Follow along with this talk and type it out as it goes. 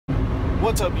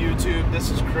What's up, YouTube?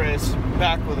 This is Chris,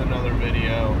 back with another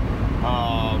video.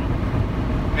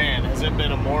 Man, has it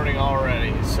been a morning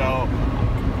already? So,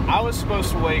 I was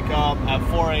supposed to wake up at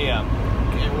 4 a.m.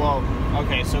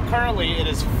 Okay, so currently it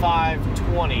is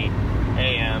 5:20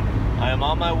 a.m. I am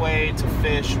on my way to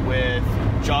fish with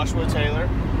Joshua Taylor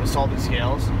with Salty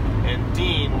Scales and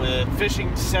Dean with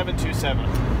Fishing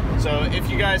 727. So if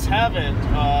you guys haven't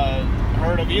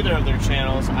heard of either of their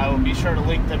channels, I will be sure to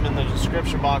link them in the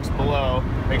description box below.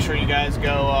 Make sure you guys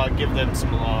go give them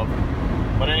some love.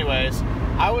 But anyways,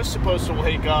 I was supposed to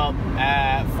wake up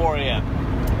at 4 a.m.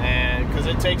 and because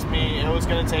it was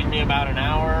going to take me about an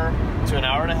hour to an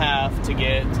hour and a half to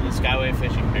get to the Skyway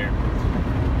fishing pier.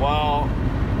 Well,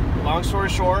 long story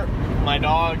short, my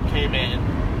dog came in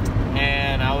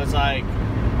and I was like,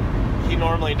 he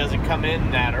normally doesn't come in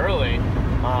that early.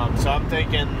 So I'm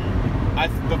thinking,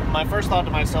 my first thought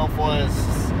to myself was,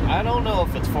 I don't know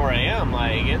if it's 4 a.m.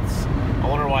 I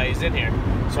wonder why he's in here.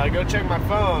 So I go check my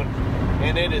phone,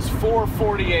 and it is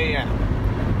 4:40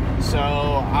 a.m. So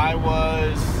I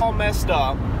was all messed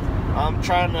up. I'm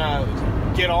trying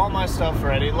to get all my stuff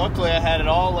ready. Luckily, I had it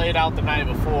all laid out the night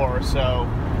before. So,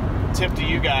 tip to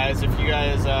you guys: if you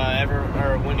guys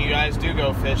when you guys do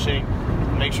go fishing,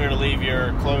 make sure to leave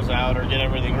your clothes out or get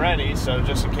everything ready, so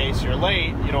just in case you're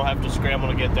late, you don't have to scramble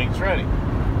to get things ready.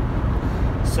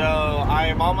 So I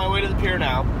am on my way to the pier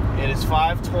now. It is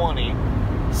 5:20.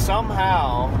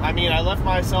 Somehow, I left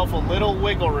myself a little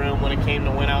wiggle room when it came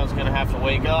to when I was going to have to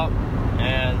wake up,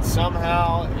 and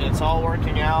somehow it's all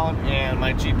working out, and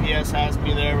my GPS has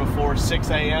me there before 6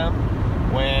 a.m.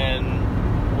 when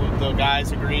the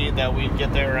guys agreed that we'd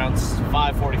get there around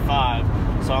 5:45.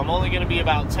 So I'm only going to be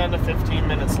about 10 to 15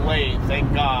 minutes late,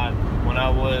 thank God, when I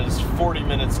was 40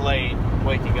 minutes late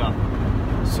waking up.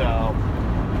 So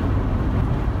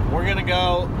we're going to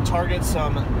go target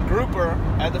some grouper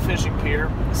at the fishing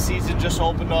pier. The season just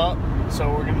opened up, so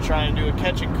we're going to try and do a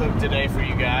catch and cook today for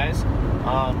you guys.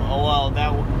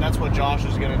 That's what Josh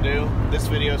is going to do. This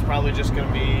video is probably just going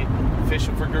to be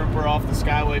fishing for grouper off the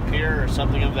Skyway pier or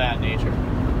something of that nature.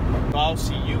 So I'll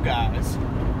see you guys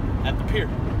at the pier.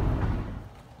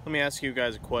 Let me ask you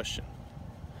guys a question.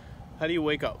 How do you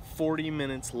wake up 40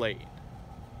 minutes late?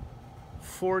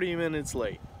 40 minutes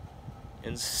late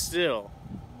and still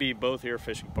beat both your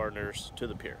fishing partners to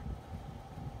the pier?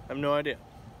 I have no idea.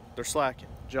 They're slacking.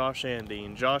 Josh and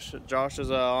Dean. Josh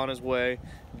is on his way.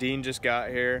 Dean just got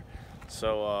here.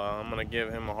 So I'm going to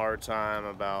give him a hard time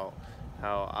about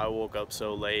how I woke up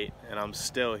so late and I'm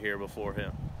still here before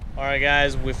him. Alright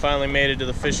guys, we finally made it to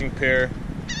the fishing pier.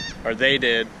 Or they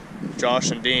did. Josh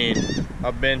and Dean.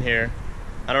 I've been here.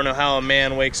 I don't know how a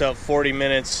man wakes up 40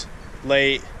 minutes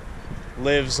late,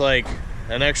 lives like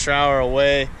an extra hour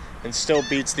away, and still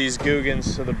beats these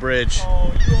googans to the bridge.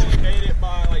 Oh, you only made it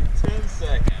by like 10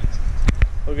 seconds.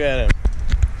 Look at him.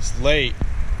 It's late.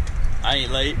 I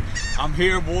ain't late. I'm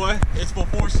here, boy. It's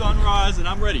before sunrise, and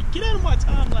I'm ready. Get out of my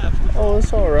time lapse. Oh,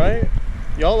 it's alright.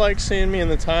 Y'all like seeing me in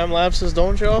the time lapses,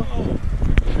 don't y'all? Oh.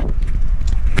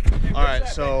 Alright,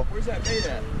 so... Where's that bait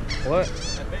at? What?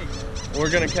 That bait. We're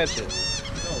gonna catch it.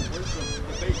 No, where's the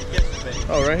bait to catch the bait?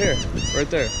 Oh, right here. Right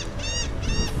there.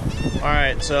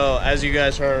 Alright, so as you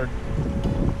guys heard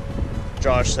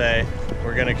Josh say,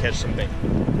 we're gonna catch some bait.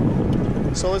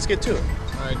 So let's get to it.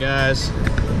 Alright guys.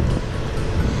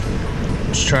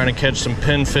 Just trying to catch some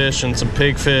pinfish and some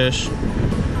pigfish.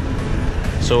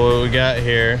 So what we got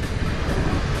here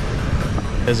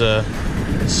is a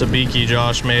sabiki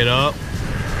Josh made up.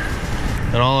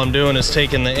 And all I'm doing is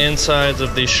taking the insides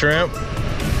of these shrimp,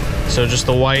 so just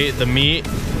the white, the meat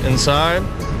inside,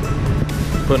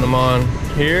 putting them on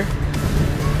here,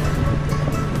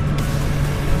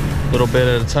 a little bit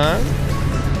at a time.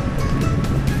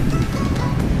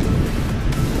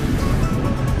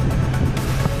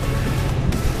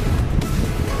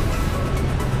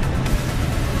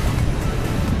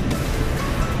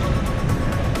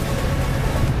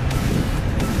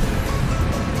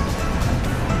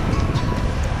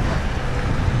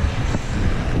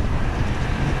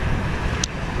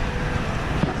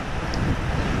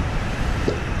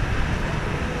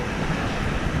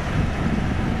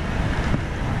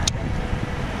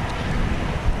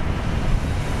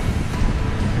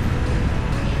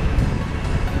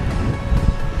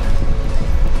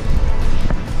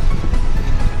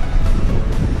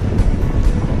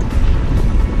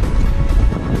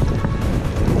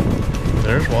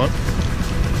 There's one.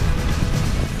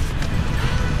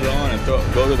 Put it on and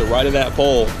go to the right of that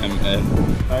pole and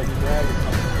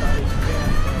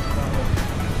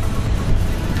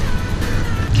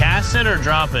Cast it or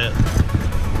drop it?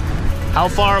 How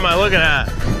far am I looking at?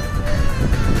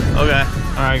 Okay.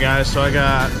 Alright guys, so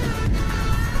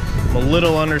I'm a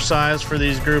little undersized for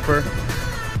these grouper,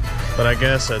 but I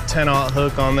guess a 10-aught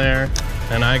hook on there,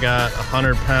 and I got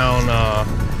 100-pound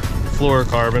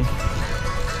fluorocarbon.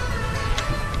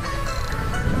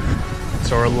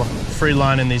 So we're free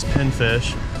lining these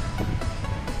pinfish.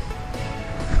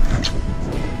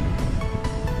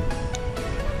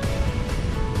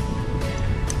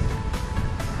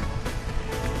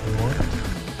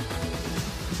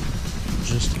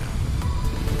 Just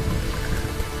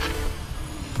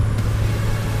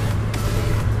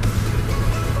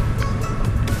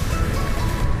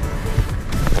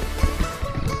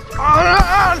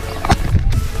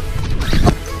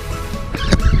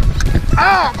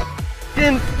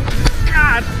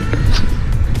God,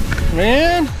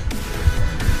 man.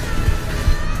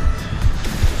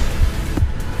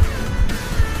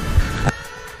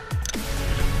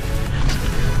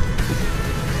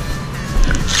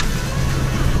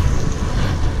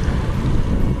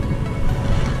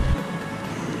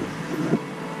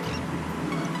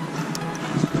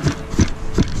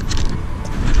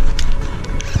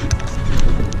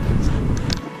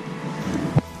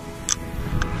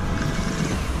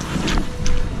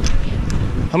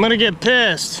 I'm gonna get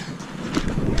pissed.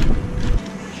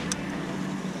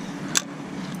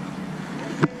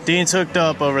 Dean's hooked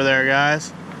up over there,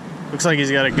 guys. Looks like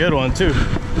he's got a good one too.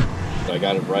 I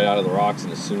got it right out of the rocks,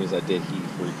 and as soon as I did, he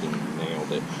freaking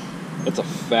nailed it. It's a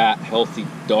fat, healthy,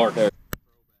 dark. What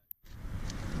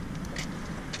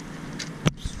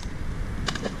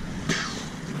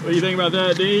do you think about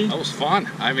that, Dean? That was fun.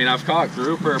 I mean, I've caught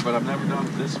grouper, but I've never done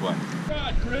it this way.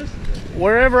 God, Chris.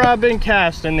 Wherever I've been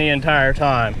casting the entire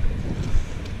time.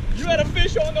 You had a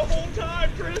fish on the whole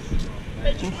time, Chris,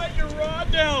 and you let your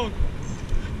rod down.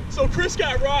 So Chris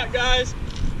got rod, guys.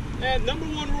 And number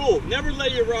one rule, never lay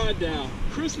your rod down.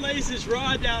 Chris lays his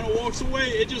rod down and walks away.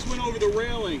 It just went over the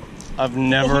railing. I've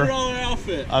never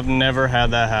outfit. I've never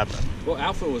had that happen. What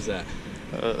outfit was that?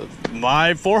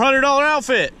 My $400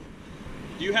 outfit.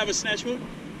 Do you have a snatch hook?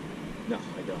 No,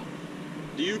 I don't.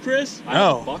 Do you, Chris? No. I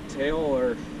have a bucktail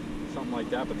or something like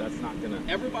that, but that's not gonna.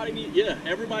 Everybody needs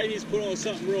to put on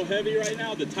something real heavy right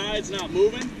now. The tide's not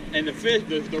moving, and the fish,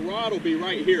 the rod will be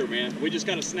right here, man. We just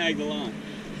gotta snag the line.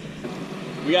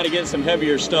 We gotta get some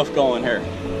heavier stuff going here. We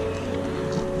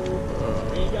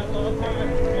ain't got a lot of time.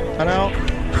 I know.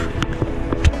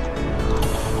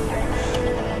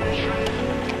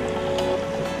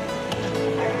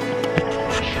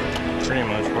 Pretty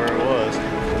much where it was.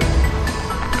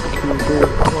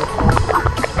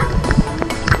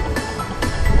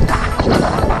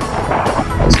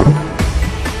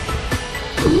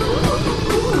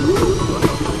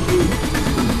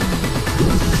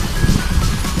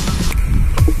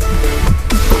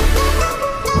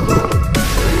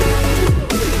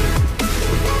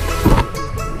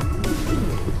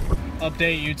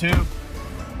 Update YouTube.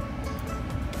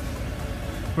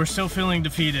 We're still feeling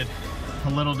defeated. A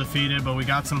little defeated, but we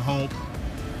got some hope.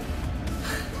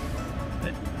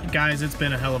 Guys, it's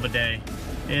been a hell of a day.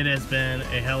 It has been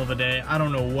a hell of a day. I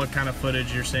don't know what kind of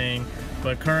footage you're seeing,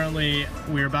 but currently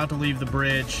we're about to leave the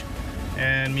bridge,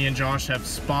 and me and Josh have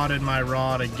spotted my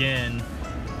rod again.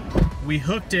 We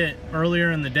hooked it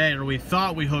earlier in the day, or we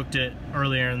thought we hooked it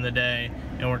earlier in the day,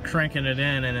 and we're cranking it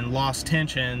in and then lost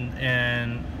tension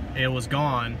and it was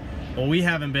gone. Well, we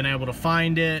haven't been able to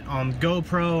find it on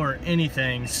GoPro or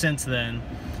anything since then,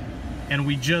 and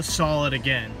we just saw it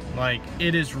again. Like,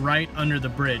 it is right under the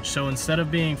bridge. So instead of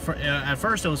being at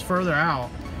first it was further out,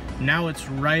 now it's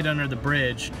right under the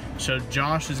bridge. So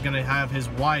Josh is gonna have his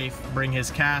wife bring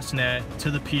his cast net to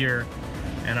the pier,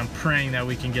 and I'm praying that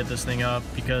we can get this thing up,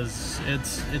 because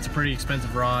it's a pretty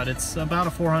expensive rod. It's about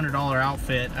a $400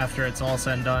 outfit after it's all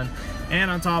said and done. And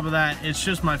on top of that, it's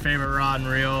just my favorite rod and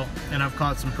reel, and I've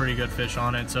caught some pretty good fish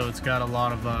on it, so it's got a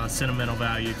lot of sentimental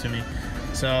value to me.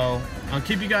 So I'll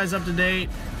keep you guys up to date.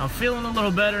 I'm feeling a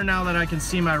little better now that I can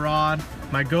see my rod.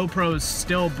 My GoPro is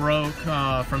still broke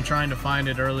from trying to find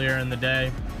it earlier in the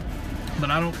day,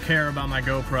 but I don't care about my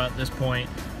GoPro at this point.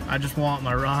 I just want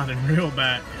my rod and reel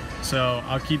back. So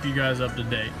I'll keep you guys up to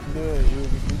date. Good, you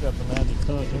got the magic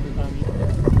touch every time you.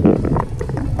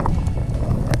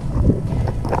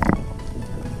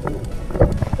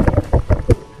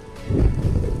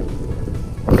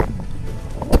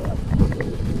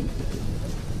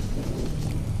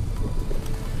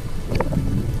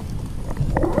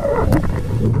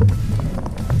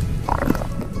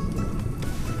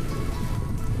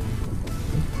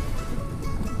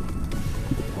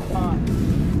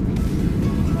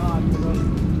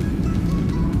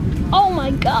 Oh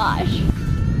my gosh.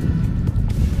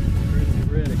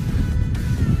 Ready.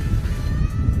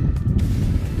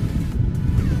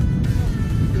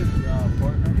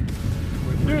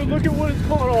 look at what it's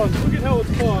caught on. Look at how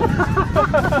it's caught. Look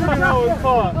at how it's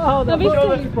caught. Oh, the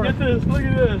hook keeper. Get this, look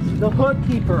at this. The hook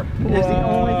keeper is the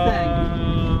only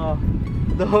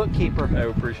thing. The hook keeper. I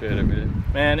appreciate it, man.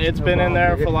 Man, it's been in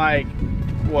there for like,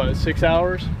 what, 6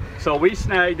 hours? So we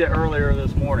snagged it earlier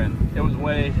this morning. It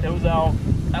was out,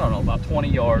 I don't know, about 20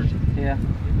 yards. Yeah.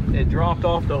 It dropped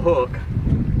off the hook.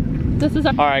 This is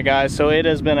All right, guys, so it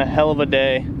has been a hell of a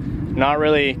day. Not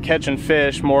really catching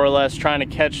fish, more or less trying to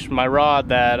catch my rod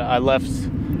that I left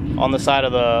on the side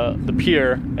of the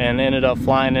pier and ended up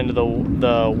flying into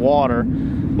the water.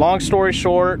 Long story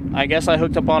short, I guess I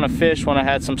hooked up on a fish when I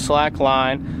had some slack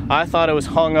line. I thought it was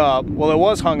hung up. Well, it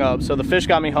was hung up, so the fish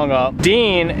got me hung up.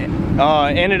 Dean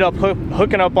ended up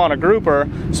hooking up on a grouper,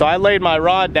 so I laid my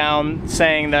rod down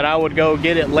saying that I would go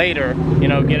get it later, you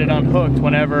know, get it unhooked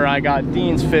whenever I got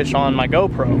Dean's fish on my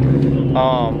GoPro.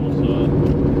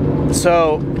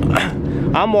 So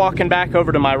I'm walking back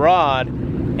over to my rod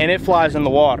and it flies in the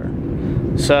water.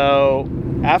 So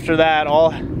after that,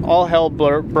 all hell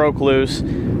broke loose.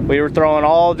 We were throwing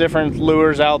all different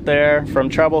lures out there, from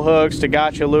treble hooks to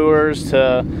gotcha lures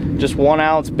to just 1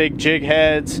 ounce big jig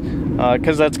heads,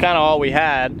 because that's kind of all we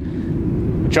had.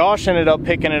 Josh ended up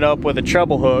picking it up with a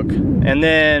treble hook, and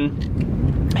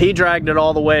then he dragged it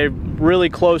all the way really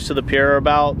close to the pier,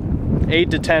 about 8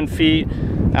 to 10 feet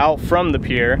out from the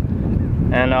pier.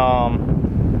 And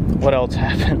what else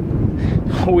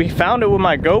happened? We found it with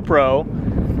my GoPro,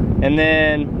 and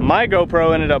then my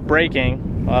GoPro ended up breaking.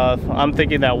 I'm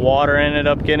thinking that water ended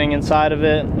up getting inside of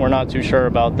it. We're not too sure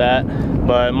about that,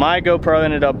 but my GoPro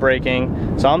ended up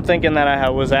breaking. So I'm thinking that I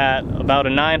was at about a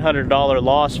 $900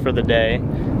 loss for the day.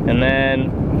 And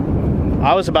then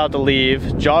I was about to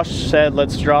leave. Josh said,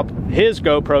 let's drop his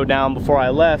GoPro down before I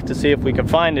left to see if we could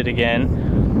find it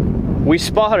again. We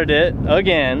spotted it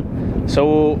again.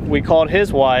 So we called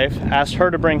his wife, asked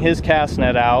her to bring his cast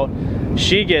net out.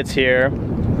 She gets here.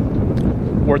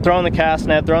 We're throwing the cast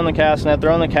net, throwing the cast net,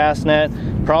 throwing the cast net.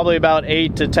 Probably about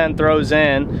 8 to 10 throws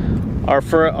in.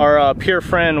 Our pier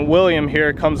friend William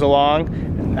here comes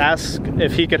along, asks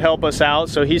if he could help us out.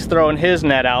 So he's throwing his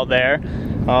net out there.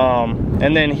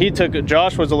 And then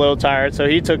Josh was a little tired, so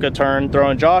he took a turn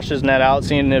throwing Josh's net out,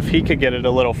 seeing if he could get it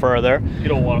a little further. You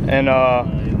don't want to. And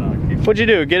what'd you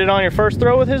do? Get it on your first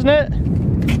throw with his net?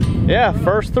 Yeah,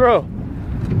 first throw.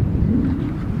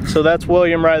 So that's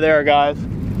William right there, guys.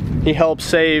 He helped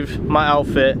save my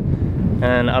outfit,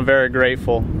 and I'm very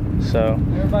grateful. So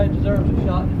Everybody deserves a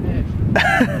shot to fish.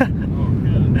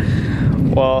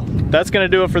 well, that's gonna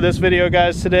do it for this video,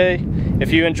 guys, today.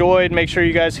 If you enjoyed, make sure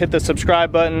you guys hit the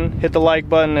subscribe button, hit the like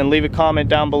button, and leave a comment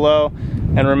down below.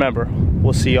 And remember,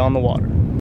 we'll see you on the water.